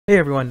Hey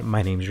everyone,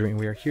 my name is Drew and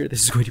we are here.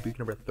 This is going to be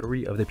number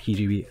 3 of the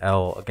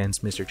PGBL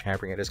against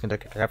MrChabry and his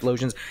Kentucky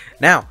Typhlosions.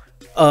 Now,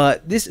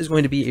 this is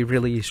going to be a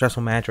really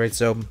stressful match, right?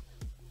 So, I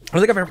don't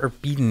think I've ever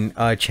beaten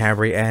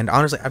Chabry, and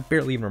honestly, I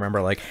barely even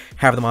remember like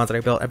half of the mods that I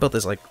built. I built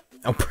this like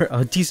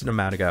a decent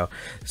amount ago.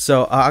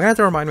 So, I'm gonna have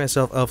to remind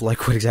myself of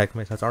like what exactly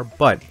my stats are,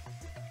 but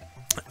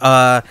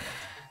I've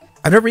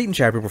never beaten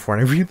Chabry before,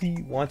 and I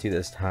really want to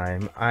this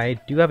time.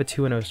 I do have a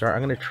 2-0 start.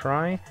 I'm gonna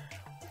try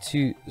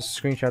to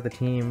screenshot the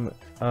team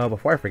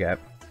before I forget.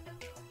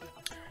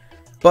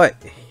 But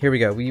here we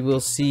go. We will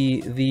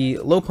see the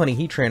LOPUNNY,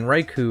 Heatran,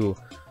 Raikou,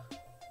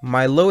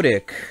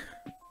 Milotic,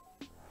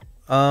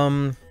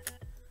 Noivern,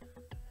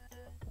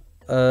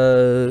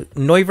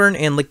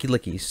 and Licky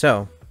Licky.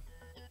 So,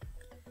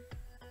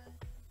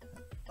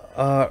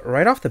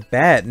 right off the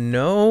bat,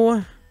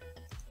 no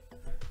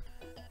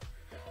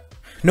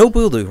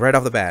Bulu right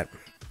off the bat,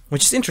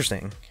 which is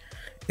interesting.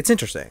 It's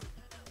interesting,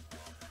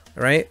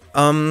 right?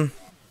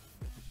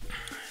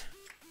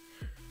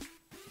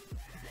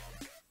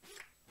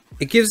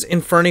 It gives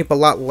Infernape a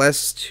lot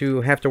less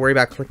to have to worry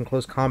about clicking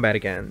close combat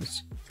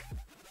against.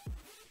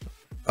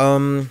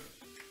 And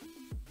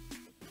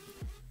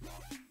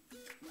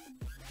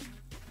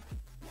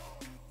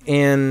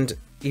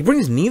he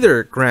brings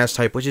neither grass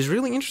type, which is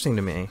really interesting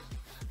to me.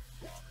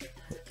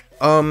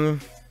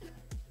 Greninja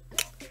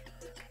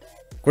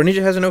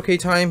has an okay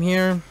time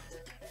here.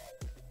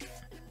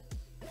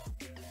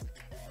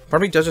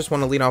 Probably does just want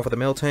to lead off with a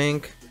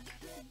Miltank.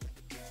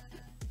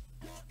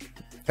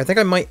 I think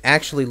I might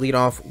actually lead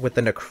off with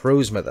the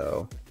Necrozma,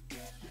 though.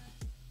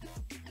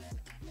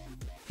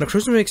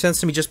 Necrozma makes sense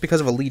to me just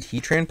because of a lead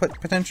Heatran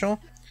potential.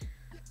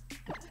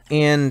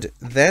 And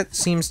that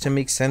seems to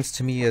make sense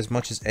to me as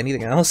much as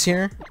anything else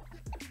here.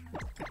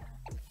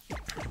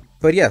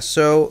 But yeah,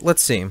 so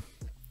let's see. I'm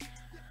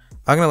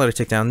gonna let it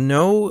tick down.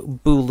 No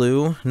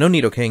Bulu, no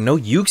Nidoking, no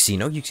Uxie.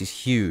 No Uxie's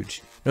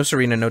huge. No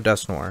Serena, no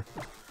Dusknoir.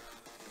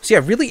 So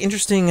yeah, really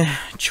interesting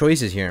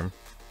choices here.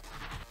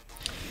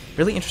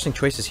 Really interesting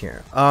choices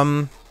here.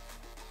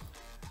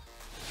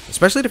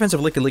 Especially defensive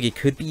Licky Licky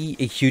could be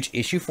a huge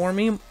issue for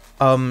me.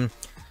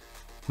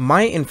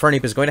 My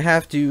Infernape is going to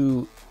have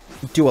to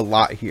do a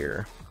lot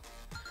here.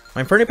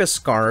 My Infernape is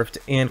Scarfed,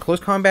 and close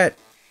combat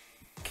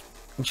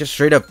just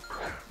straight up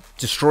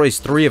destroys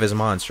 3 of his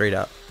mons straight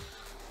up.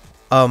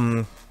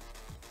 But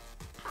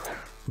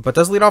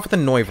does lead off with a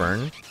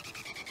Noivern.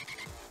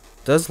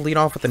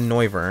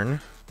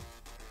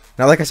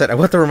 Now, like I said, I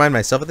will have to remind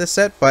myself of this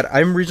set, but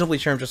I'm reasonably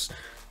sure I'm just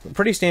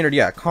pretty standard,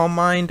 yeah. Calm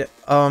Mind,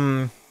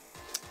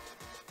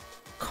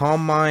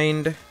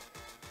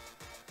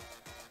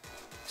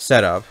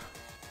 setup.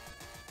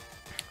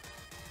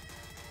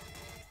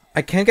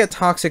 I can get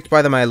Toxic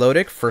by the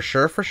Milotic, for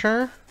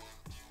sure.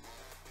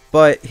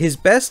 But his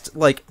best,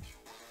 like,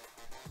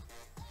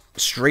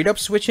 straight up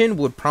switch in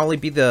would probably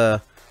be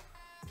the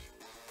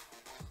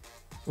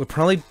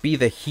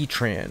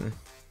Heatran.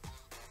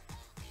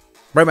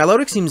 Right,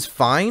 Milotic seems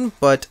fine,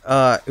 but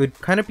it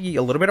would kind of be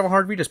a little bit of a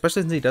hard read,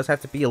 especially since he does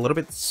have to be a little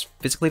bit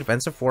physically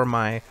defensive for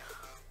my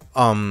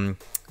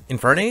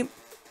Infernape.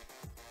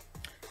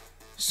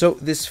 So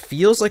this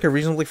feels like a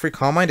reasonably free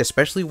Calm Mind,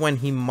 especially when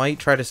he might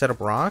try to set up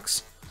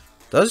rocks.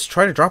 Does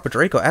try to drop a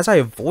Draco. As I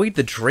avoid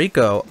the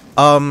Draco,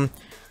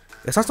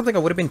 it's not something I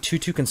would have been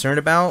too concerned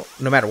about,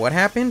 no matter what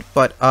happened,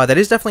 but that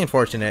is definitely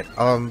unfortunate.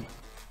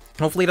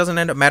 Hopefully it doesn't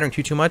end up mattering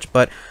too much,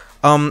 but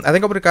I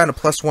think I would have gotten a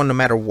 +1 no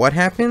matter what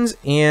happens,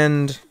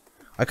 and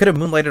I could have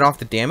moonlighted off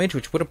the damage,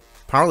 which would have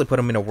probably put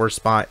him in a worse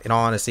spot, in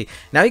all honesty.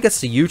 Now he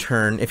gets to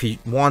U-turn if he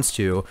wants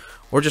to,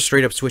 or just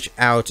straight up switch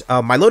out.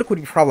 Milotic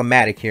would be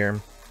problematic here,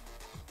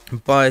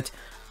 but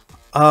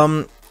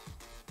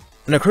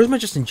Necrozma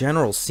just in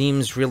general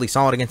seems really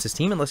solid against his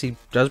team, unless he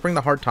does bring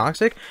the hard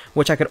Toxic,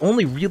 which I could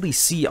only really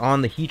see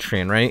on the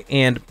Heatran, right?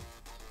 And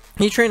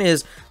Heatran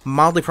is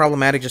mildly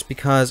problematic just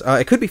because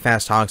it could be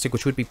fast Toxic,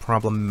 which would be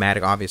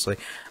problematic, obviously.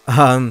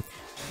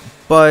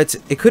 But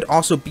it could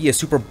also be a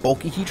super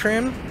bulky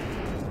Heatran,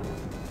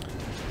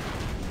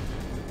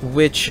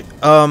 which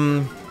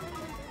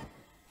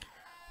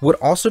would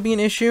also be an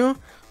issue.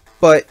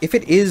 But if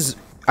it is,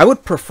 I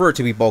would prefer it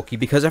to be bulky,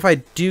 because if I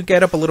do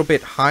get up a little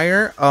bit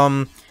higher,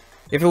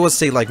 if it was,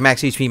 say, like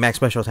max HP, max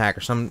special attack,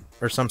 or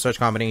some such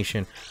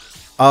combination,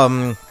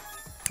 I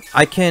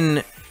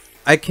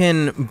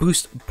can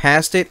boost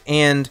past it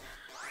and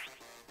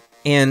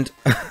I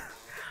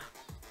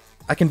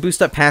can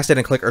boost up past it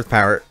and click Earth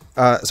Power.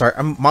 Sorry,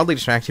 I'm mildly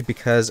distracted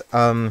because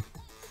one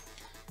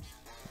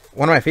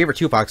of my favorite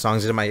Tupac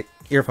songs is in my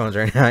earphones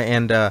right now,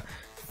 and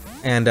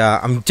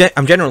I'm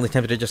generally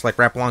tempted to just like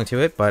rap along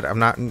to it, but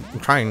I'm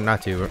trying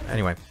not to.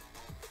 Anyway,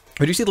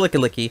 we do see the Licky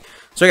Licky.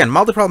 So again,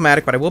 mildly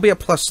problematic, but I will be at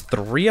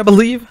 +3, I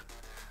believe.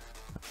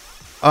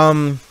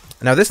 Now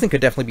this thing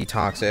could definitely be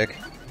Toxic.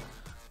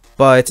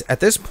 But at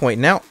this point,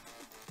 now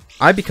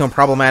I become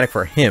problematic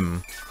for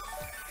him.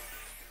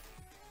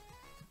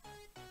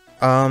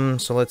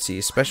 So let's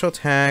see. Special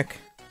attack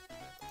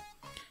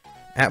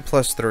at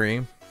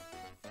 +3.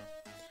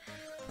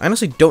 I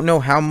honestly don't know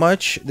how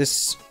much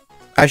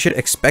I should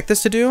expect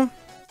this to do.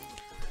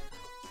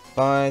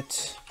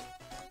 but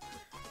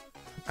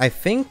I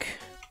think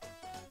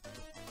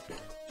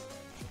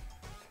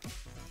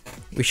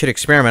we should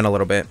experiment a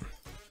little bit.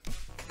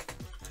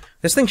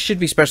 This thing should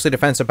be specially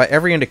defensive by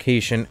every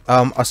indication.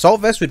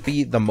 Assault Vest would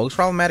be the most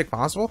problematic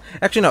possible.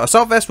 Actually, no,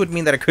 Assault Vest would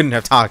mean that it couldn't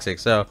have Toxic,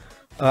 so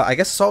I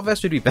guess Assault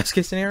Vest would be best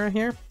case scenario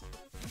here.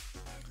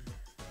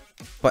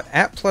 But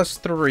at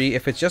 +3,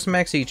 if it's just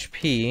max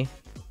HP...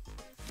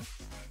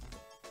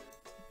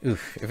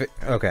 Oof,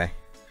 okay.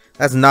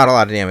 That's not a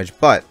lot of damage,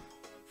 but...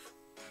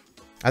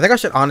 I think I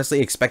should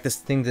honestly expect this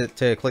thing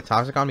to click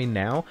Toxic on me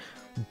now.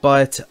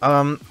 But,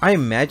 I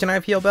imagine I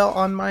have Heal Bell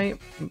on my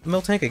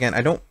Mill Tank. Again,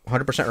 I don't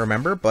 100%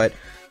 remember, but...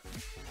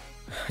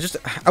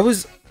 I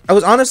was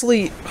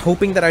honestly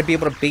hoping that I'd be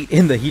able to bait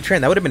in the Heatran.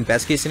 That would have been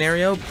best case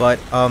scenario, but,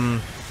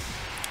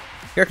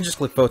 here I can just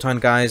click Photon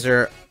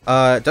Geyser.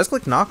 It does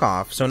click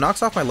Knockoff, so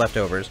knocks off my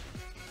leftovers.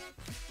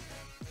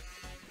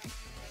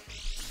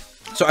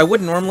 So I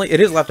would normally...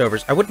 It is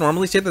leftovers. I would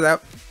normally say that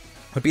that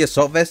would be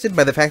Assault Vested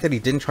by the fact that he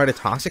didn't try to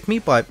Toxic me,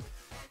 but...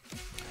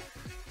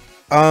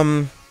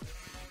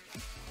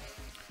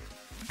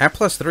 At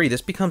 +3,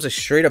 this becomes a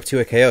straight up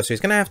 2-hit KO, so he's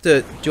gonna have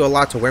to do a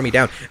lot to wear me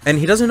down. And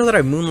he doesn't know that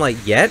I Moonlight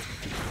yet.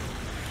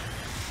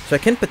 So I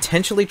can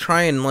potentially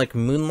try and, like,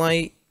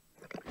 Moonlight...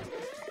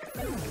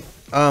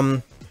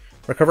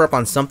 recover up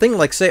on something.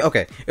 Like, say,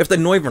 okay, if the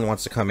Noivern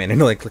wants to come in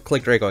and, like,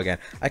 click Draco again,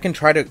 I can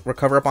try to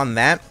recover up on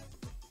that.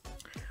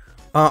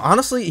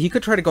 Honestly, he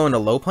could try to go into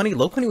Lopunny.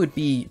 Lopunny would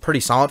be pretty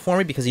solid for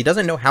me because he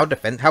doesn't know how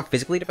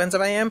physically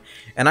defensive I am,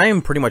 and I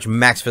am pretty much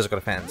max physical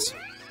defense.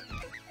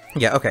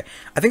 Yeah, okay.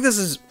 I think this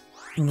is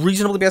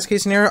reasonably best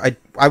case scenario.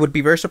 I would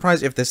be very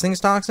surprised if this thing's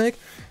Toxic,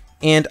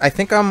 and I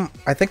think I'm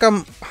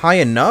high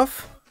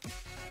enough.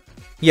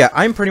 Yeah,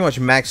 I'm pretty much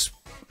max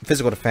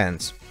physical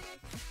defense.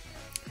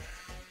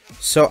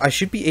 So I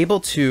should be able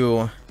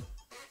to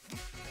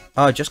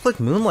just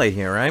click Moonlight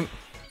here, right?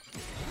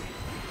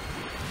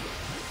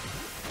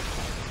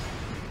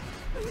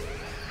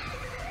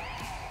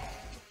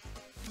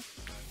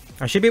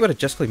 I should be able to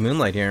just click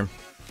Moonlight here.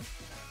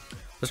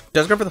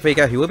 Does go for the Fake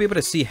Out. He will be able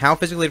to see how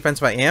physically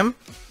defensive I am.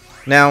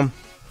 Now,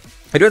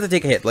 I do have to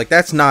take a hit. Like,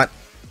 that's not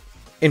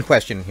in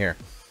question here.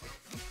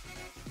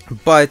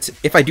 But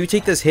if I do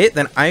take this hit,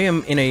 then I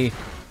am in a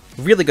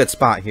really good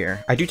spot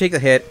here. I do take the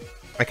hit.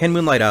 I can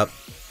Moonlight up.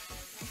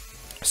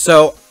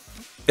 So,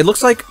 it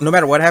looks like no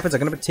matter what happens,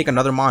 I'm going to take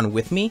another Mon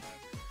with me.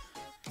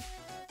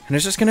 And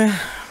it's just going to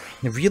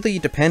really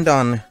depend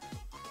on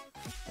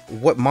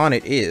what Mon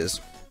it is.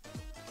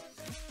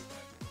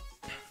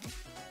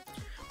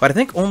 But I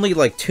think only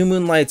like 2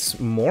 Moonlights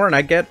more and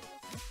I get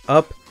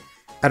up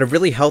at a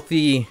really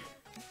healthy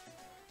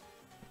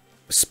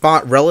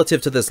spot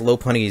relative to this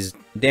Lopunny's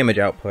damage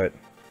output.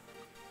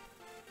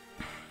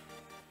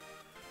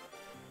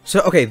 So,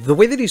 okay, the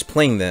way that he's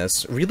playing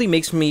this really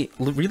leads me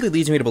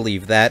to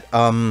believe that,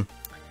 the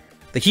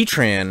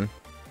Heatran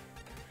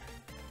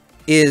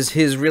is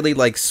his really,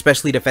 like,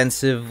 specially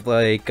defensive,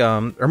 like,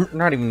 or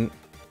not even,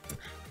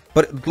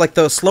 but, like,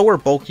 the slower,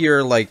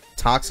 bulkier, like,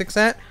 Toxic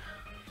set,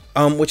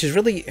 which is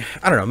really,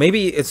 I don't know,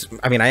 maybe it's,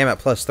 I mean, I am at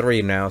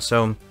 +3 now,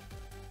 so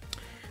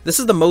this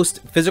is the most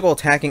physical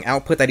attacking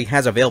output that he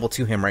has available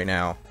to him right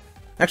now.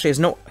 Actually,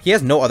 he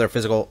has no other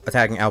physical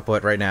attacking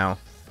output right now.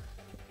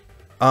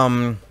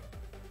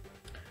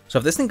 So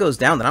if this thing goes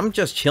down, then I'm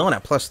just chilling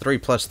at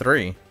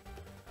 +3,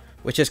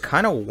 which is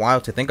kind of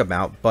wild to think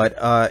about, but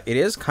it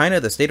is kind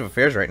of the state of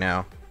affairs right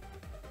now.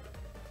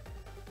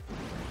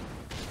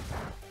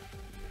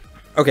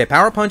 Okay,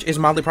 Power Punch is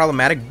mildly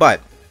problematic,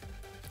 but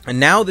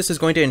now this is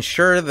going to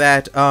ensure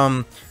that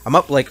I'm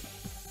up like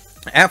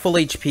at full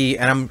HP,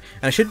 and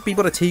I should be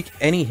able to take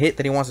any hit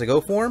that he wants to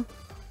go for,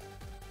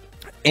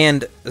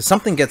 and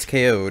something gets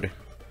KO'd.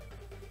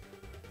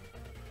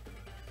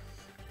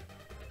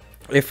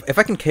 If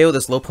I can KO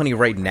this Lopunny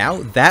right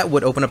now, that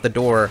would open up the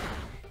door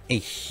a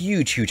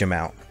huge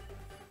amount.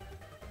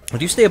 I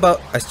do stay in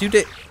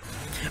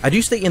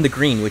the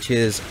green, which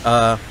is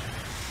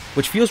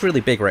which feels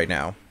really big right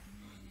now.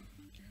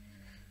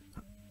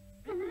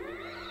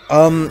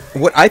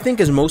 What I think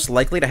is most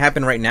likely to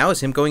happen right now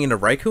is him going into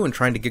Raikou and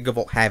trying to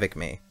Gigavolt Havoc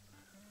me.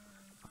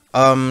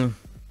 That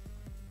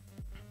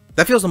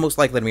feels the most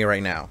likely to me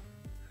right now.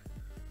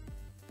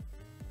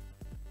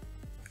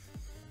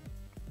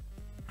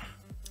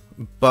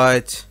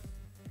 But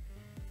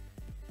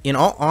in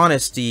all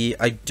honesty,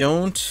 I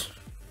don't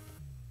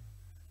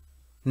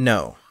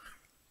know.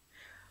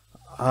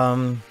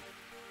 The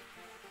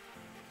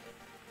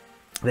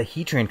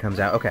Heatran comes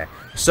out. Okay,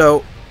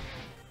 so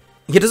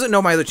he doesn't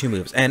know my other 2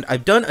 moves, and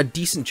I've done a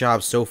decent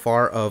job so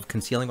far of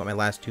concealing what my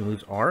last 2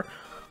 moves are.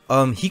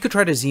 He could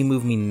try to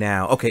Z-move me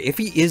now. Okay, if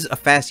he is a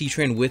fast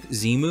Heatran with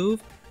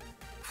Z-move...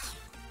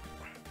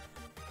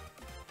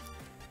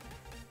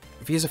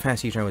 If he is a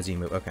fast Heatran with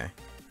Z-move, okay.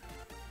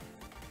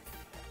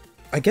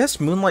 I guess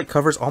Moonlight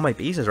covers all my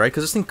bases, right?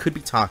 Because this thing could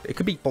be toxic. It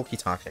could be bulky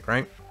toxic,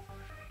 right?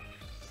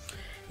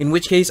 In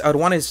which case, I would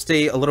want to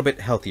stay a little bit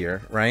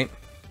healthier, right?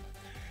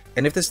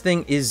 And if this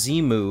thing is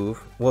Z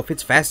move, well, if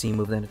it's fast Z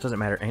move, then it doesn't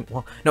matter. And,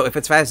 well, no, if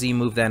it's fast Z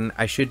move, then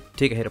I should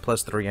take a hit of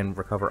 +3 and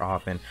recover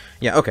off. And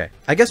yeah, okay.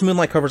 I guess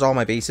Moonlight covers all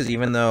my bases,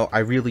 even though I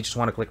really just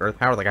want to click Earth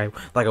Power. Like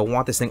I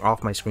want this thing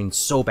off my screen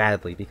so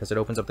badly because it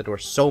opens up the door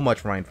so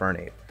much for my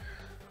Infernape.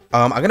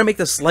 I'm gonna make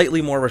this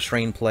slightly more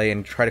restrained play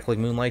and try to click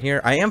Moonlight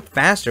here. I am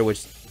faster,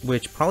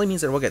 which probably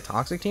means that it will get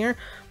Toxic here,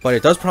 but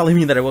it does probably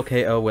mean that I will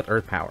KO with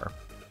Earth Power.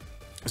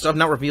 So I've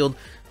now revealed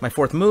my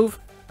 4th move.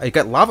 I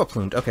got Lava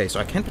Plumed. Okay, so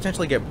I can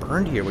potentially get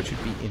burned here, which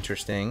would be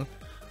interesting.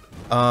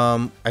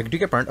 I do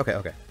get burned. Okay,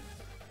 okay.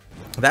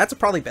 That's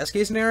probably best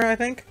case scenario, I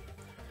think.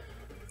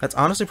 That's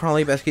honestly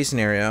probably best case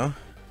scenario.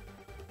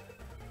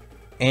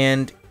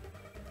 And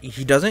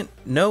he doesn't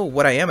know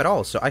what I am at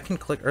all, so I can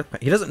click Earth Power.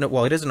 He doesn't know,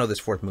 well, he doesn't know this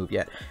 4th move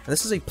yet. And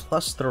this is a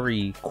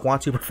 +3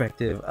 quad super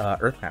effective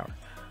Earth Power.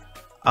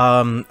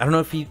 I don't know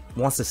if he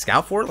wants to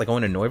scout for it, like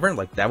going to Noivern.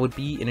 Like, that would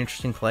be an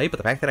interesting play, but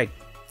the fact that I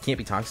can't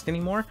be Toxic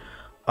anymore,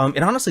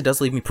 it honestly does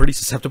leave me pretty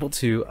susceptible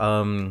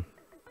to,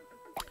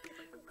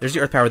 there's the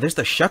Earth Power, there's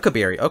the Shucka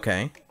Berry,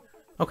 okay.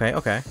 Okay,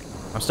 okay.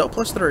 I'm still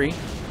 +3.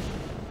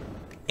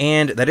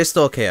 And that is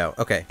still a KO,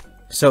 okay.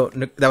 So,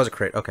 that was a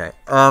crit, okay.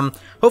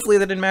 Hopefully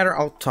that didn't matter,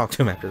 I'll talk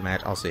to him after the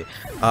match, I'll see.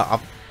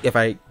 If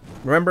I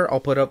remember, I'll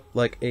put up,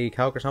 like, a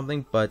calc or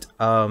something, but,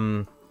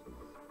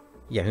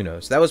 yeah, who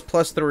knows. That was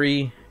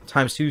 +3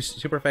 times 2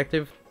 super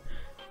effective,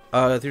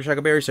 through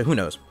Shucka Berry, so who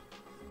knows.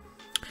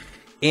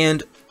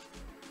 And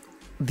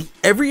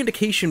every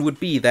indication would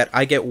be that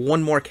I get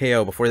one more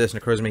KO before this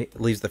Necrozma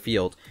leaves the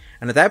field.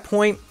 And at that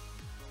point,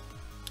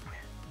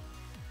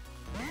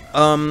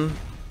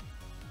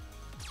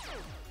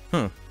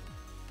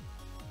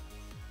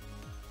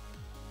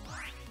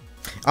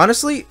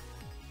 honestly,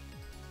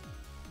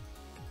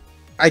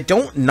 I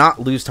don't not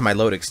lose to my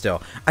Milotic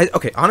still.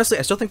 Okay, honestly,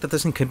 I still think that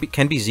this thing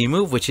can be Z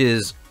move, which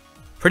is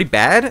pretty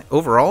bad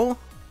overall.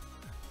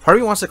 Part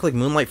of me wants to click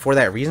Moonlight for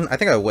that reason. I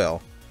think I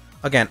will.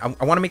 Again,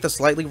 I want to make the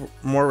slightly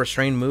more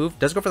restrained move.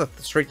 Does go for the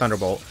straight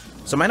Thunderbolt.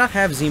 So I might not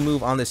have Z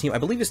move on this team. I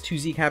believe his 2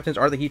 Z captains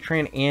are the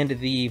Heatran and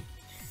the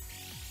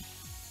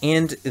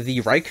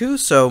Raikou.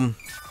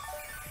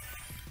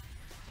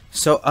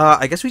 So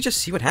I guess we just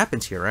see what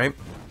happens here, right?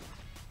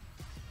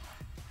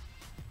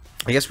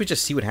 I guess we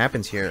just see what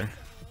happens here.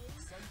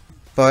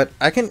 But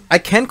I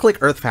can click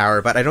Earth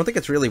Power, but I don't think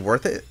it's really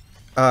worth it.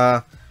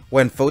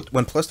 When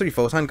 +3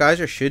 Photon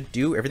Geyser should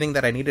do everything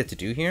that I needed to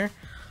do here.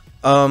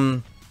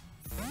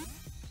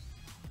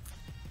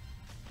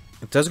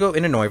 It does go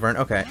into Noivern,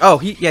 okay. Oh,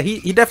 he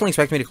definitely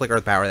expects me to click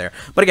Earth Power there.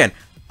 But again,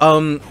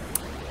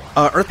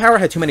 Earth Power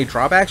had too many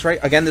drawbacks, right?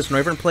 Again, this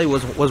Noivern play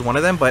was one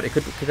of them, but it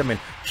could have been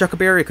Shucka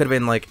Berry, it could have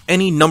been like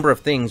any number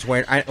of things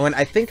when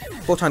I think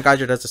Photon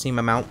Geyser does the same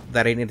amount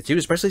that I needed to do,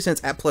 especially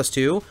since at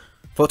 +2,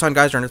 Photon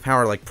Geyser and Earth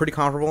Power are like pretty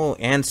comparable,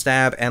 and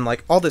Stab, and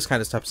like all this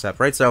kind of stuff,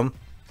 right? So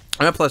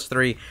I'm at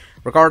 +3.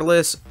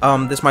 Regardless,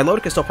 this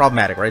Milotic is still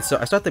problematic, right? So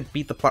I still have to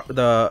beat the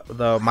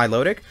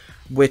Milotic,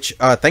 which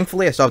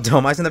thankfully I still have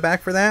Dhelmise in the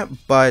back for that.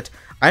 But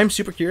I am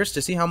super curious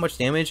to see how much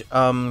damage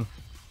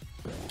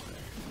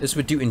this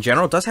would do in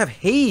general. It does have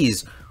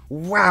Haze.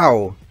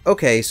 Wow.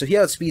 Okay, so he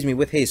outspeeds me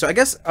with Haze. So I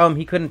guess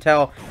he couldn't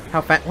tell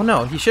how fast. Well,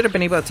 no, he should have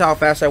been able to tell how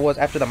fast I was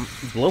after the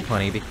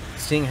LOPUNNY,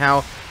 seeing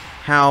how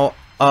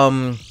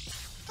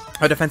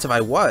defensive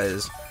I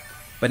was.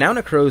 But now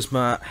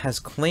Necrozma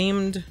has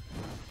claimed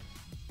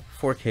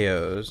 4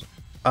 KOs.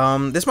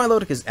 This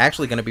Milotic is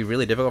actually going to be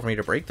really difficult for me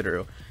to break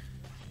through.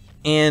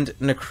 And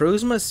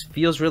Necrozma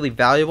feels really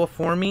valuable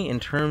for me in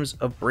terms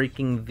of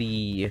breaking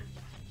the...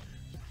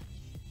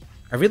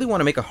 I really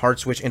want to make a hard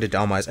switch into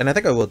Dhelmise, and I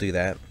think I will do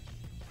that.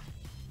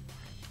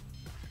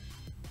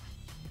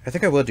 I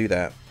think I will do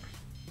that.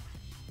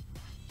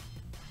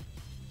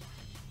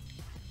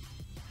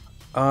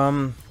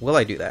 Will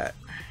I do that?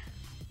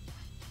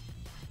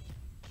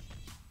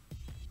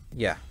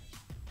 Yeah.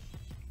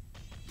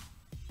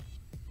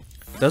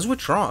 Does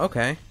withdraw,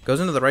 okay. Goes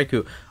into the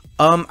Raikou.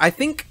 I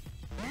think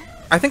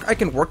I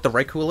can work the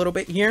Raikou a little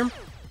bit here.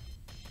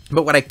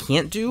 But what I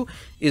can't do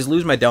is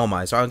lose my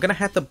Dhelmise. So I'm gonna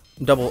have to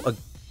double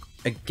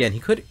again. He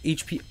could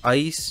HP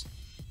Ice.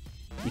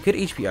 He could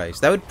HP Ice.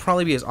 That would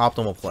probably be his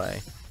optimal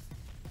play.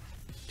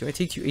 Do I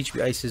take 2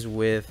 HP Ices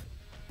with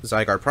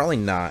Zygarde? Probably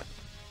not.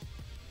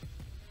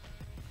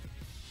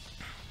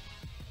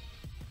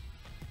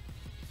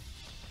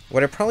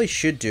 What I probably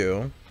should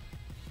do...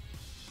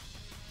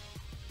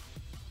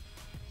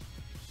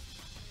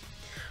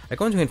 I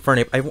go into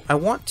Infernape. I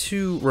want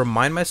to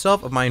remind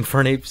myself of my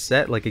Infernape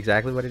set, like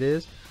exactly what it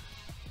is.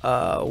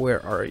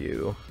 Where are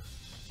you?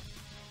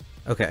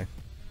 Okay.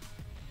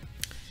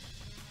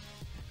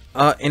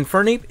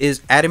 Infernape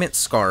is Adamant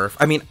Scarf.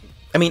 I mean,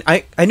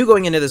 I knew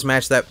going into this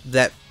match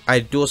that I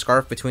dual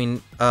Scarf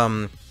between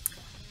Infernape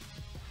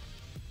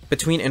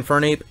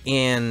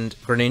and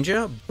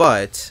Greninja,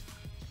 but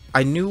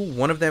I knew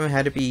one of them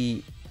had to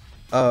be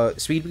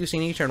speed boosting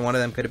nature, and one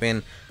of them could have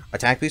been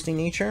attack boosting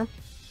nature.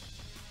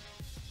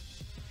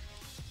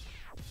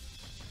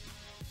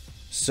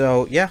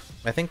 So yeah,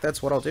 I think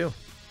that's what I'll do.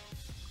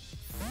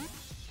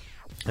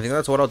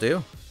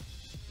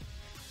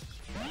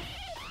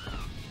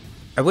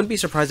 I wouldn't be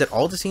surprised at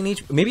all to see an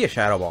H. Maybe a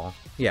Shadow Ball.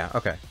 Yeah,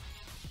 okay.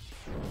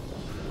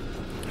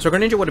 So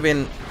Greninja would have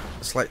been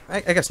slight. I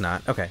guess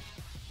not. Okay.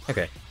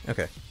 Okay.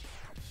 Okay.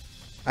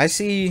 I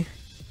see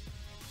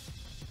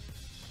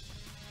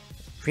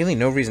really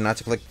no reason not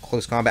to click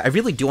Close Combat. I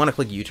really do want to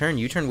click U-Turn.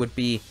 U-Turn would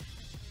be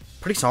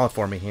pretty solid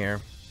for me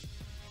here.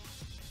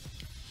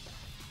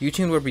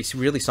 U-Turn would be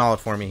really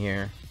solid for me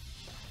here.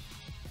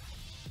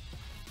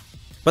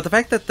 But the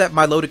fact that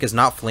Milotic is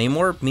not Flame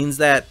Orb means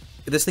that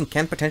this thing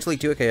can potentially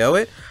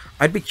 2KO it.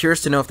 I'd be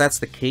curious to know if that's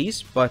the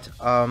case, but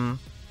I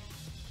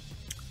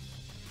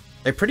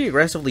pretty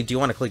aggressively do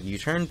want to click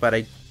U-Turn, but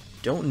I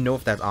don't know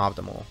if that's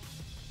optimal.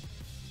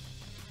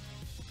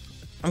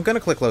 I'm gonna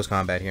click Close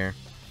Combat here.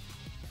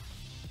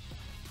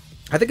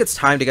 I think it's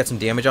time to get some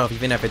damage off,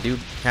 even if I do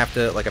have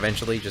to, like,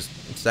 eventually just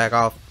stack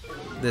off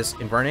this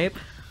Infernape.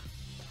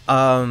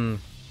 I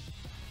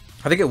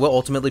think it will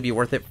ultimately be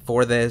worth it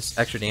for this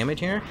extra damage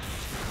here.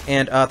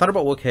 And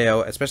Thunderbolt will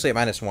KO, especially at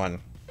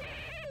 -1.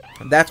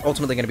 That's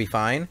ultimately going to be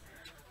fine.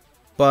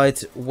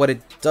 But what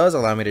it does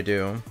allow me to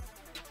do...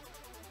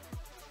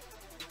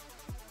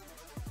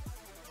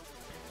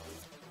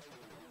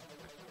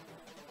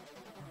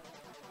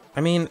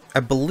 I mean, I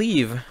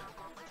believe...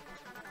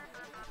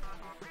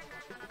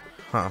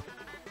 Huh.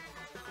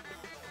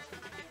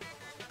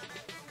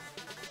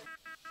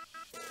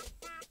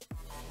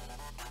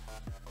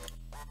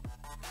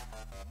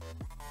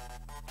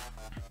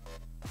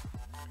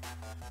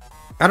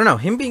 I don't know,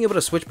 him being able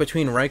to switch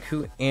between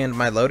Raikou and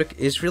Milotic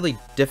is really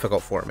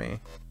difficult for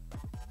me.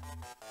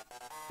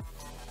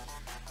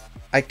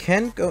 I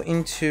can go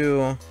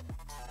into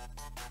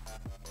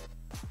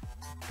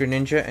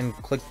Greninja and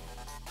click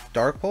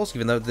Dark Pulse,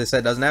 even though this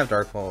set doesn't have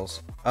Dark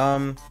Pulse.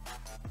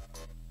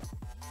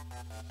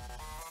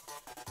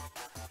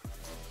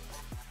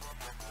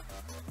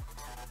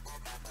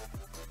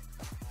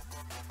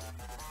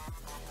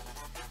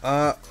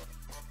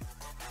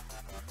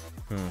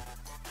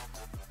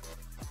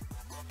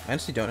 I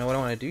honestly don't know what I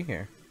want to do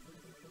here.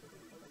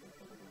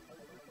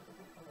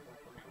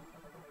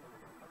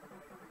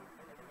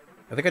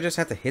 I think I just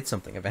have to hit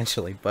something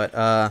eventually, but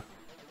how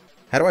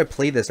do I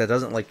play this that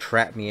doesn't, like,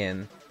 trap me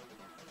in?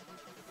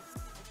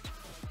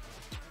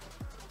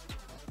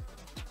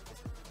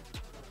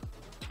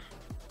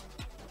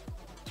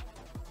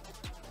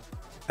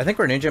 I think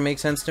Greninja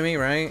makes sense to me,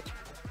 right?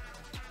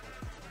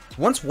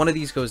 Once one of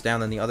these goes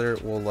down, then the other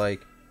will,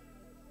 like,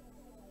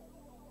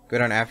 go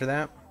down after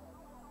that.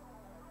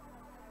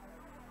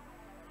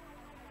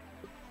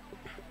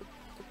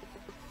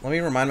 Let me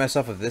remind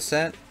myself of this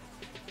set.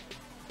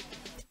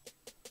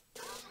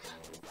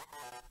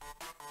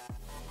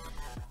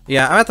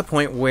 Yeah, I'm at the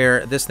point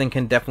where this thing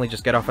can definitely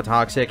just get off a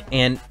Toxic,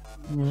 and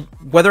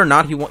whether or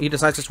not he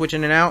decides to switch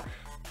in and out,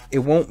 it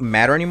won't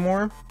matter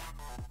anymore.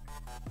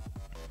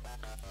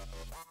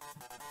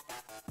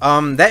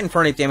 That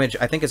Infernape damage,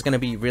 I think, is going to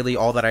be really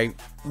all that I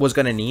was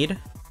going to need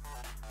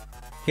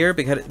here,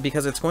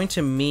 because it's going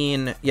to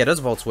mean... Yeah, it does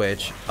Volt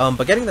Switch,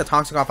 but getting the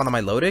Toxic off on the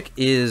Milotic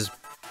is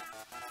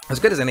as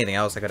good as anything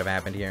else that could have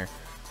happened here.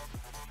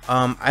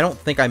 I don't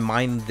think I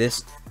mind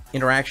this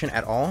interaction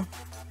at all.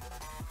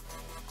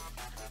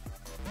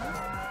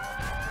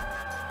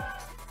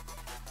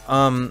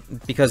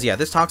 Because, yeah,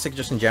 this Toxic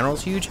just in general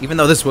is huge, even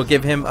though this will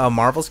give him a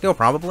Marvel skill,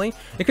 probably.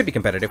 It could be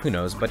competitive, who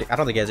knows, but I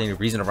don't think he has any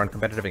reason to run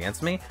competitive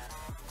against me.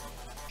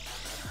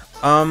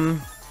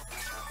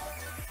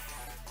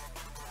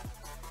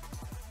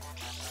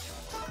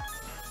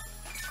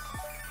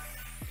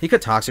 He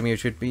could Toxic me,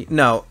 which would be...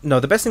 No,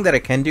 the best thing that I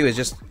can do is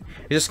just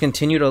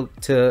continue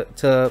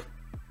to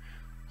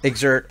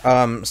exert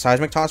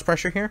Seismic Toss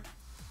pressure here.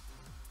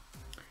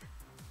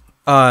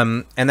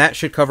 And that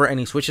should cover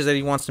any switches that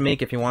he wants to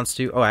make if he wants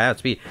to... Oh, I have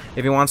speed.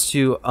 If he wants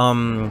to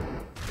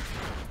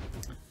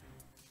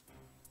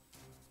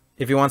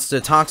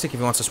Toxic, if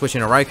he wants to switch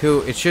into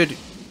Raikou, it should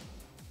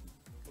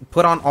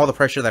put on all the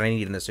pressure that I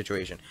need in this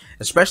situation.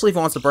 Especially if he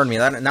wants to burn me.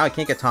 Now I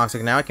can't get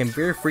Toxic. Now I can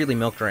very freely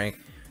Milk Drink.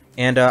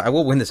 And I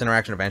will win this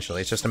interaction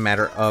eventually. It's just a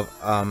matter of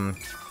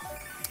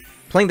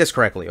playing this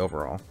correctly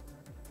overall.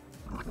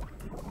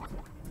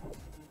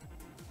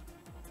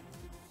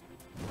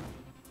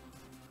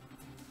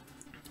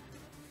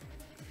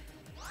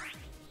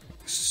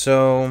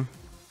 So,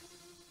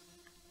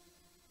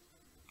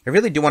 I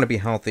really do want to be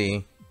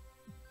healthy.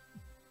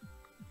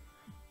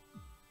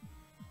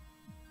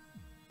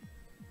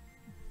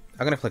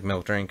 I'm gonna click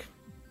Milk Drink.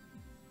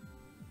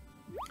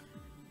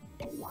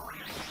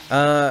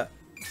 Yeah,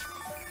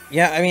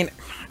 I mean,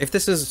 if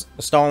this is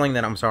stalling,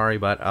 then I'm sorry,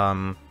 but,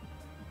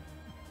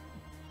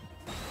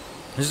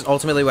 this is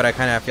ultimately what I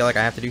kind of feel like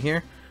I have to do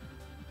here.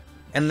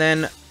 And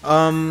then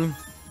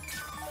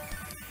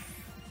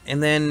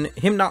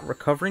him not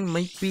recovering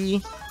might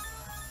be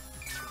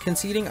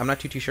conceding. I'm not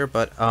too sure,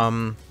 but,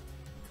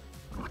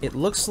 it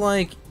looks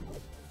like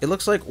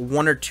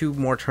one or two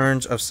more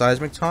turns of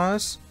Seismic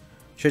Toss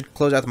should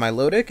close out the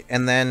Milotic,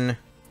 and then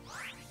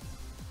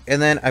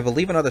I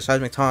believe another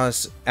Seismic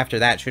Toss after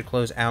that should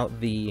close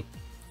out the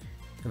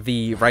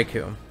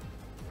Raikou.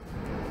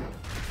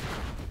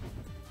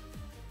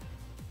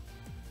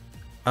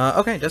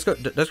 Okay, let's go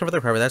for the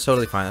recovery. That's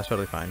totally fine. That's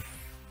totally fine.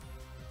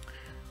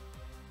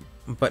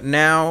 But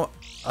now,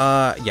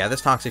 yeah,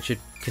 this Toxic should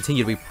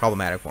continue to be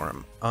problematic for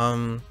him.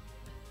 And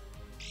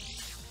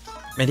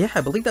yeah,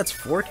 I believe that's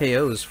 4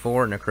 KOs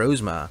for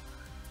Necrozma.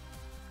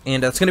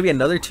 And that's going to be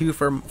another 2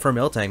 for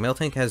Miltank.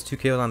 Miltank has 2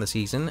 KOs on the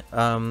season,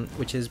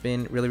 which has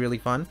been really, really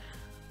fun.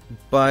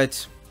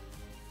 But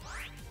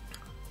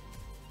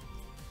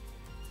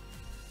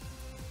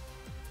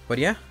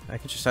yeah, I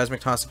can just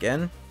Seismic Toss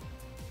again.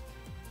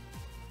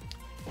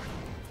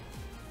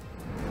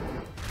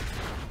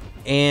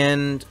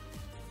 And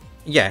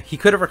yeah, he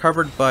could have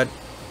recovered, but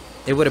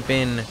it would have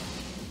been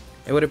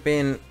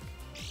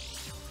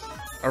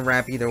a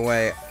wrap either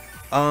way.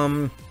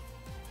 And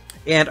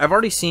I've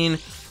already seen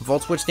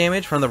Volt Switch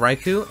damage from the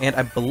Raikou, and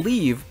I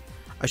believe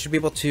I should be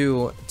able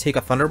to take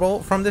a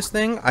Thunderbolt from this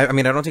thing. I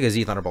mean, I don't take a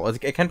Z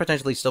Thunderbolt. It can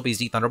potentially still be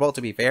Z Thunderbolt,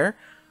 to be fair.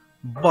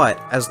 But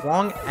as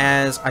long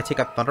as I take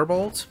a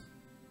Thunderbolt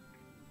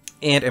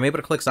and I'm able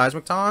to click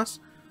Seismic Toss,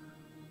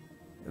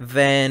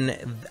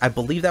 then I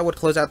believe that would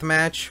close out the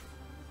match.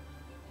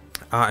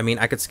 I mean,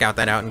 I could scout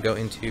that out and go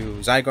into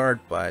Zygarde,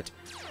 but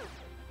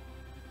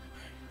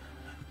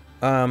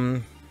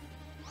I'm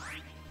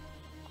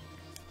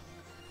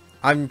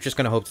just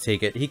gonna hope to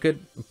take it. He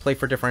could play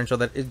for differential.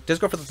 That it does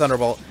go for the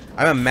Thunderbolt.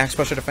 I have a max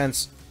special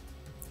defense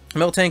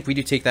Miltank. We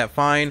do take that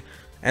fine,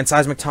 and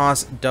Seismic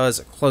Toss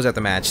does close out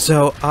the match.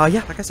 So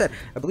yeah, like I said,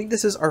 I believe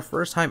this is our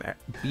first time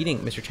beating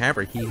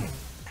MrChabry. He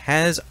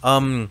has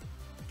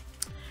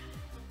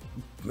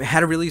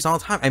had a really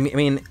solid time. I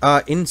mean,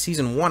 in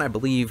season 1, I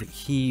believe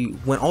he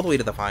went all the way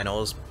to the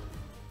finals.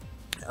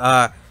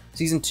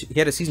 Season 2, he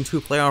had a season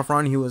 2 playoff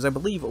run. He was, I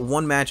believe,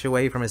 1 match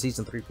away from a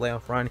season 3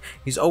 playoff run.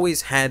 He's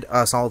always had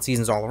solid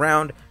seasons all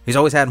around. He's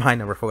always had my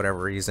number for whatever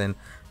reason.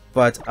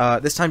 But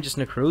this time, just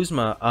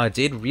Necrozma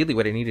did really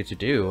what it needed to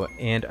do.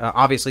 And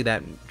obviously,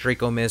 that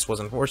Draco miss was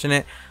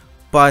unfortunate.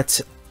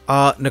 But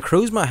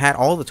Necrozma had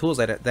all the tools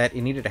that it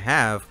needed to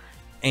have.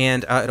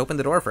 And it opened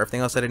the door for everything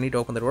else that I need to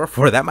open the door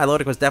for. That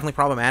Milotic was definitely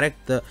problematic.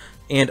 I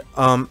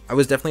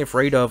was definitely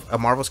afraid of a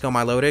Marvel Skill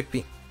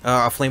Milotic,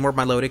 a Flame Orb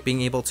Milotic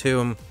being able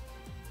to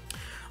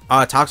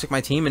Toxic my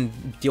team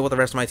and deal with the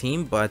rest of my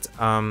team. But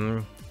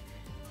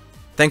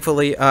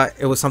thankfully,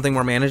 it was something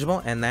more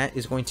manageable, and that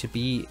is going to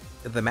be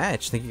the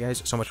match. Thank you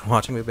guys so much for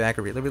watching. We'll be back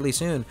really, really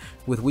soon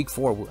with Week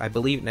 4. I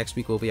believe next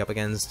week we'll be up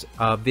against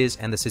Viz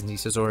and the Sydney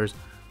Scissors.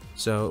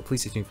 So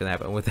please stay tuned for that.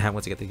 But with that,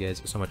 once again, thank you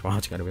guys so much for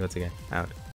watching. I'll be once again out.